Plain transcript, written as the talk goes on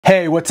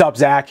Hey, what's up?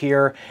 Zach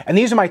here, and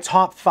these are my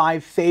top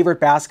 5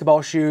 favorite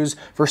basketball shoes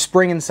for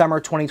spring and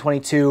summer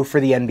 2022 for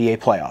the NBA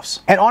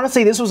playoffs. And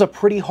honestly, this was a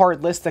pretty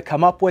hard list to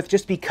come up with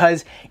just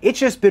because it's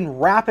just been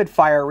rapid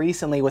fire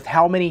recently with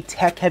how many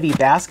tech-heavy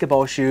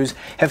basketball shoes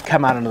have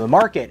come out into the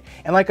market.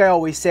 And like I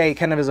always say,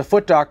 kind of as a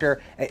foot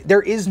doctor,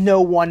 there is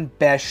no one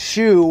best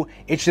shoe,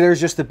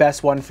 there's just the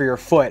best one for your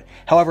foot.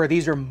 However,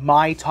 these are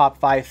my top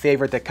 5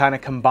 favorite that kind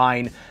of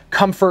combine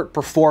comfort,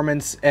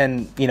 performance,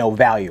 and,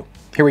 value.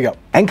 Here we go.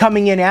 And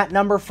coming in at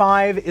number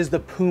 5 is the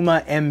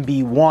Puma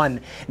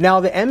MB1. Now,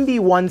 the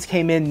MB1s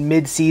came in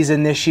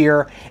mid-season this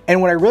year, and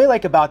what I really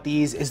like about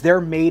these is they're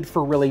made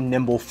for really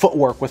nimble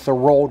footwork with the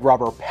rolled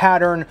rubber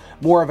pattern,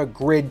 more of a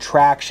grid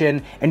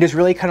traction, and just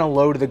really kind of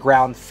low to the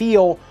ground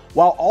feel,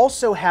 while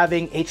also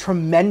having a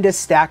tremendous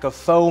stack of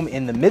foam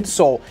in the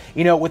midsole.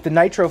 With the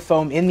nitro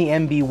foam in the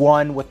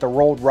MB1, with the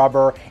rolled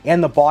rubber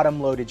and the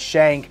bottom loaded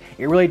shank,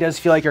 it really does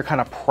feel like you're kind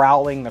of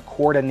prowling the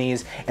court in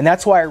these, and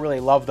that's why I really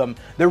love them.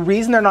 The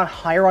reason they're not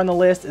higher on the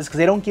list is because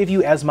they don't give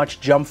you as much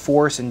jump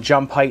force and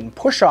jump height and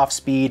push-off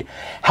speed.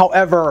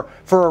 However,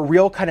 for a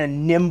real kind of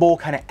nimble,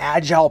 kind of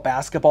agile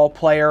basketball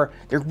player,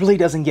 it really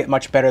doesn't get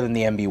much better than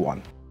the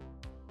MB1.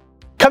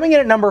 Coming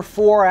in at number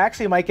 4, I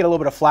actually might get a little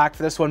bit of flack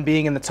for this one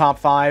being in the top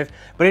 5,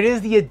 but it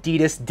is the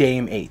Adidas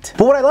Dame 8.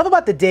 But what I love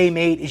about the Dame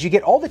 8 is you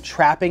get all the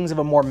trappings of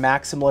a more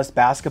maximalist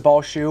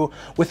basketball shoe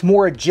with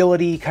more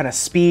agility, kind of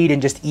speed,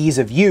 and just ease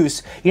of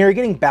use. You're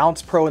getting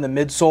Bounce Pro in the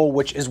midsole,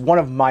 which is one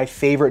of my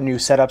favorite new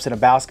setups in a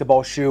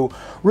basketball shoe.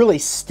 Really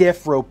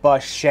stiff,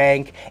 robust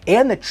shank,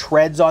 and the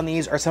treads on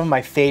these are some of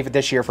my favorite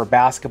this year for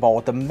basketball,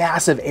 with the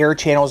massive air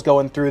channels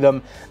going through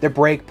them, the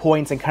break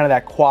points, and kind of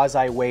that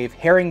quasi-wave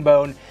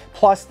herringbone,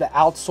 plus the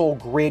outsole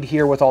grid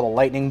here with all the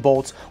lightning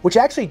bolts, which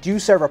actually do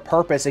serve a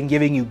purpose in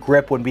giving you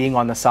grip when being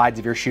on the sides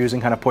of your shoes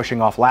and kind of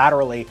pushing off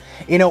laterally.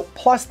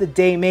 Plus the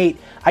Dame 8,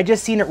 I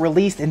just seen it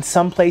released in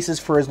some places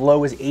for as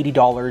low as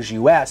 $80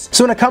 US.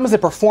 So when it comes to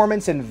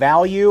performance and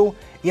value,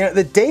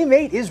 the Dame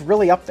 8 is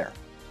really up there.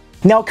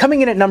 Now, coming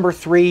in at number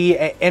 3,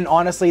 and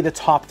honestly, the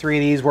top 3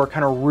 of these were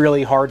kind of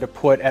really hard to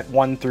put at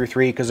 1 through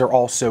 3 because they're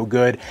all so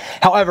good.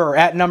 However,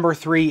 at number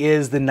 3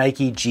 is the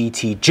Nike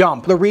GT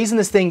Jump. The reason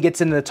this thing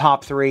gets into the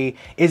top 3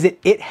 is that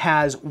it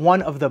has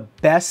one of the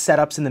best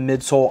setups in the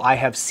midsole I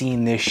have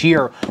seen this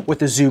year, with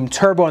the Zoom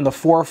Turbo in the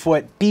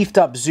forefoot, beefed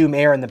up Zoom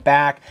Air in the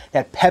back,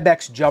 that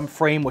Pebex jump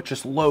frame, which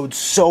just loads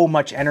so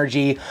much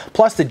energy,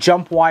 plus the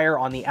jump wire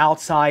on the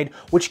outside,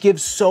 which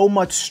gives so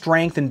much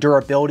strength and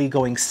durability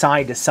going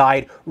side to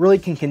side, really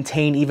can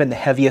contain even the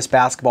heaviest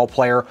basketball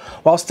player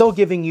while still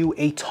giving you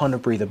a ton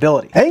of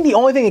breathability. I think the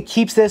only thing that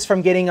keeps this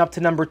from getting up to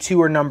number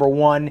 2 or number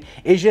 1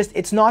 is just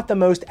it's not the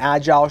most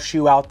agile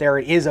shoe out there.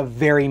 It is a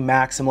very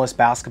maximalist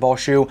basketball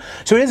shoe,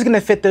 so it is going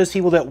to fit those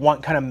people that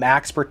want kind of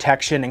max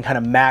protection and kind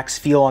of max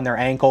feel on their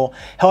ankle.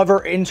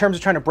 However, in terms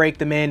of trying to break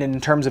them in and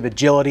in terms of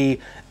agility,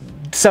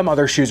 some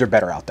other shoes are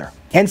better out there.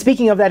 And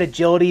speaking of that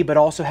agility, but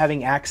also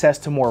having access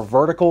to more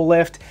vertical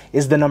lift,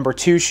 is the number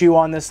 2 shoe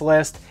on this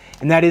list,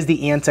 and that is the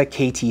Anta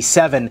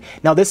KT7.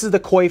 Now, this is the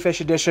Koi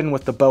Fish edition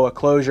with the boa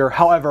closure.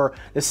 However,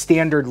 the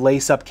standard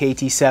lace-up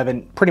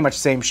KT7, pretty much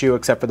the same shoe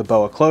except for the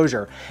boa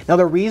closure. Now,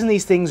 the reason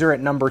these things are at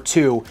number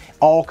 2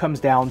 all comes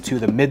down to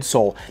the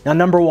midsole. Now,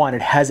 number 1,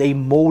 it has a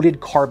molded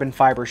carbon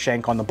fiber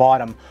shank on the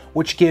bottom,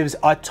 which gives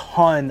a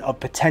ton of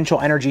potential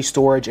energy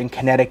storage and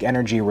kinetic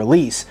energy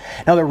release.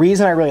 Now, the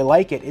reason I really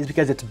like it is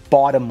because it's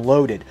bottom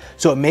loaded,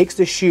 so it makes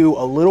the shoe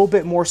a little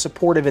bit more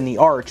supportive in the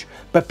arch,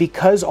 but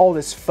because all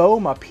this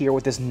foam up here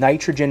with this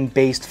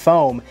nitrogen-based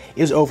foam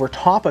is over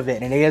top of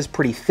it and it is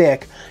pretty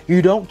thick,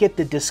 you don't get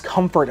the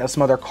discomfort of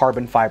some other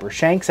carbon fiber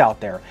shanks out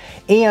there.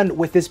 And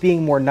with this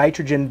being more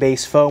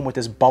nitrogen-based foam with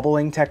this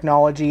bubbling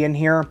technology in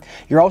here,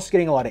 you're also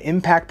getting a lot of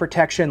impact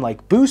protection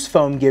like Boost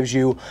foam gives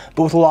you,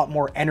 but with a lot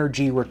more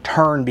energy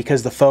return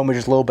because the foam is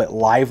just a little bit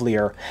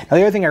livelier. Now,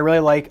 the other thing I really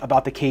like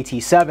about the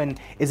KT7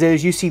 is that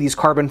as you see these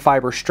carbon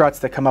fiber struts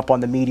that come up on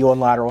the medial and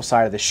lateral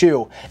side of the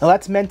shoe. Now,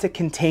 that's meant to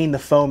contain the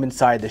foam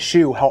inside the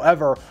shoe.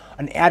 However,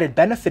 an added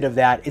benefit of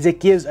that is it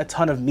gives a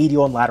ton of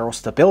medial and lateral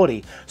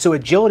stability. So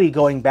agility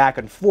going back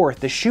and forth,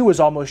 the shoe is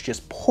almost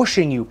just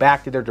pushing you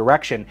back to their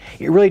direction.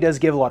 It really does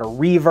give a lot of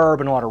reverb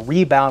and a lot of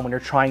rebound when you're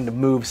trying to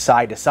move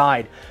side to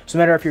side. So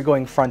no matter if you're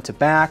going front to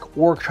back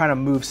or trying to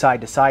move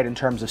side to side in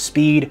terms of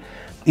speed,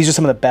 these are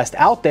some of the best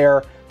out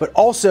there. But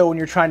also when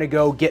you're trying to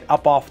go get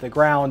up off the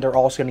ground, they're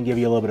also going to give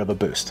you a little bit of a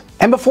boost.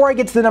 And before I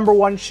get to the number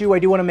 1 shoe, I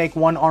do want to make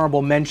one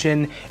honorable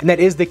mention, and that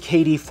is the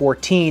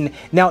KD14.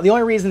 Now, the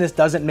only reason this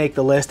doesn't make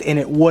the list, and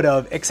it would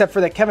have, except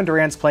for that Kevin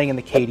Durant's playing in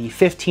the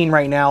KD15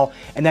 right now,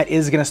 and that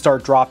is going to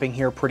start dropping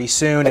here pretty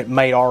soon. It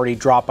might already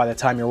drop by the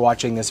time you're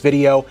watching this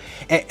video,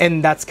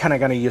 and that's kind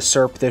of going to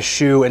usurp this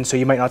shoe, and so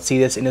you might not see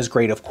this in as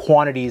great of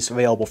quantities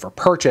available for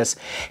purchase.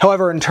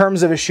 However, in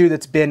terms of a shoe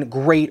that's been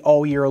great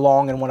all year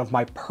long and one of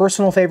my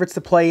personal favorites to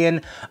play play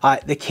in,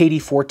 the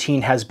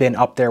KD14 has been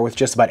up there with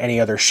just about any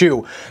other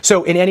shoe.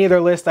 So in any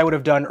other list I would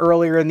have done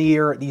earlier in the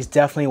year, these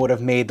definitely would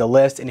have made the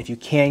list. And if you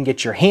can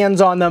get your hands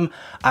on them,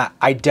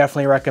 I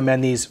definitely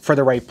recommend these for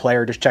the right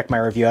player. Just check my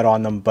review out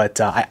on them, but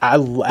I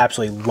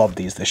absolutely love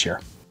these this year.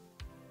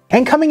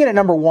 And coming in at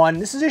number 1,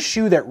 this is a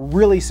shoe that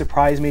really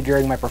surprised me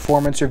during my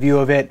performance review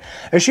of it.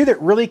 A shoe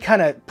that really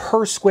kind of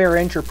per square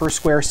inch or per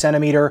square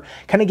centimeter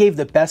kind of gave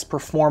the best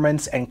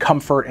performance and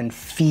comfort and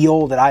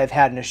feel that I've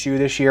had in a shoe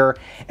this year,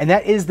 and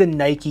that is the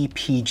Nike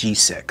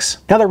PG6.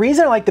 Now the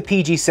reason I like the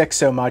PG6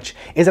 so much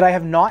is that I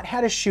have not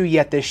had a shoe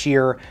yet this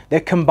year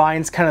that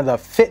combines kind of the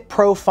fit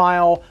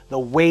profile, the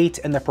weight,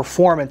 and the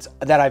performance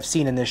that I've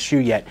seen in this shoe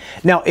yet.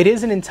 Now it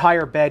is an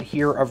entire bed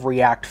here of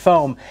React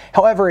foam,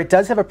 however it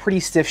does have a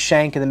pretty stiff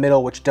shank in the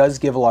middle, which does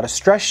give a lot of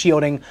stress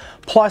shielding.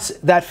 Plus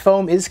that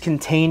foam is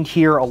contained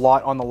here a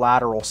lot on the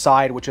lateral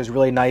side, which is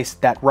really nice.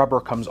 That rubber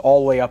comes all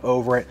the way up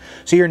over it.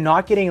 So you're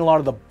not getting a lot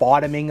of the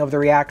bottoming of the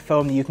React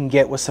foam that you can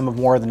get with some of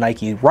more of the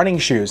Nike running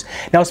shoes.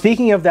 Now,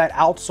 speaking of that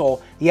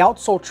outsole, the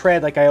outsole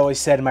tread, like I always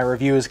said in my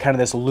review, is kind of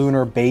this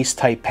lunar base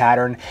type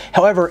pattern.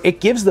 However, it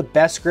gives the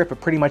best grip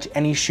of pretty much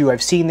any shoe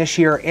I've seen this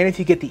year. And if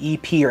you get the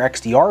EP or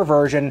XDR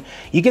version,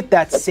 you get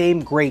that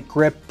same great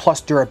grip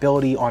plus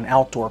durability on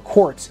outdoor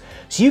courts.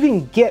 So you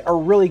can get a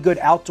really good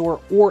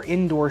outdoor or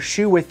indoor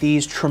shoe with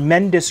these,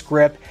 tremendous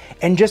grip,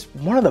 and just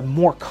one of the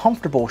more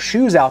comfortable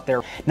shoes out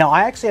there. Now,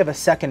 I actually have a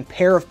second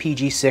pair of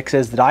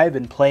PG6s that I have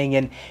been playing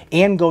in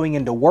and going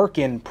into work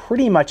in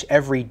pretty much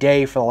every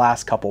day for the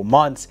last couple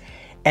months.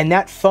 And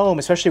that foam,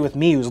 especially with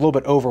me who's a little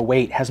bit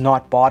overweight, has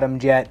not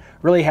bottomed yet,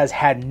 really has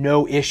had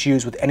no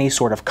issues with any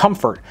sort of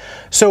comfort.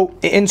 So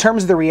in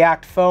terms of the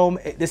React foam,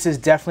 this is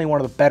definitely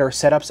one of the better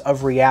setups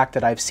of React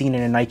that I've seen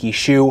in a Nike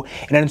shoe.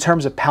 And in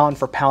terms of pound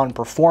for pound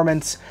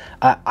performance,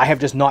 I have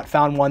just not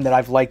found one that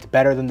I've liked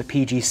better than the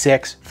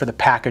PG6 for the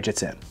package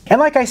it's in. And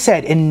like I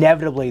said,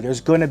 inevitably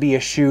there's going to be a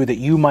shoe that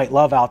you might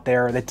love out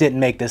there that didn't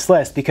make this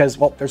list because,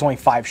 well, there's only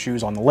 5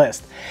 shoes on the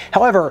list.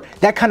 However,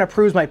 that kind of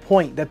proves my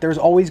point that there's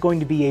always going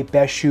to be a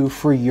best shoe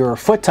for your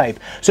foot type.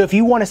 So if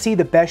you want to see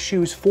the best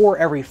shoes for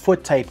every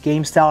foot type,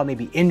 game style,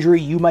 maybe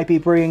injury you might be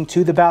bringing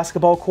to the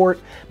basketball court,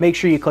 make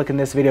sure you click in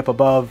this video up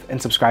above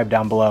and subscribe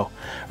down below.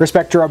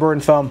 Respect your rubber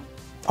and foam.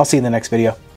 I'll see you in the next video.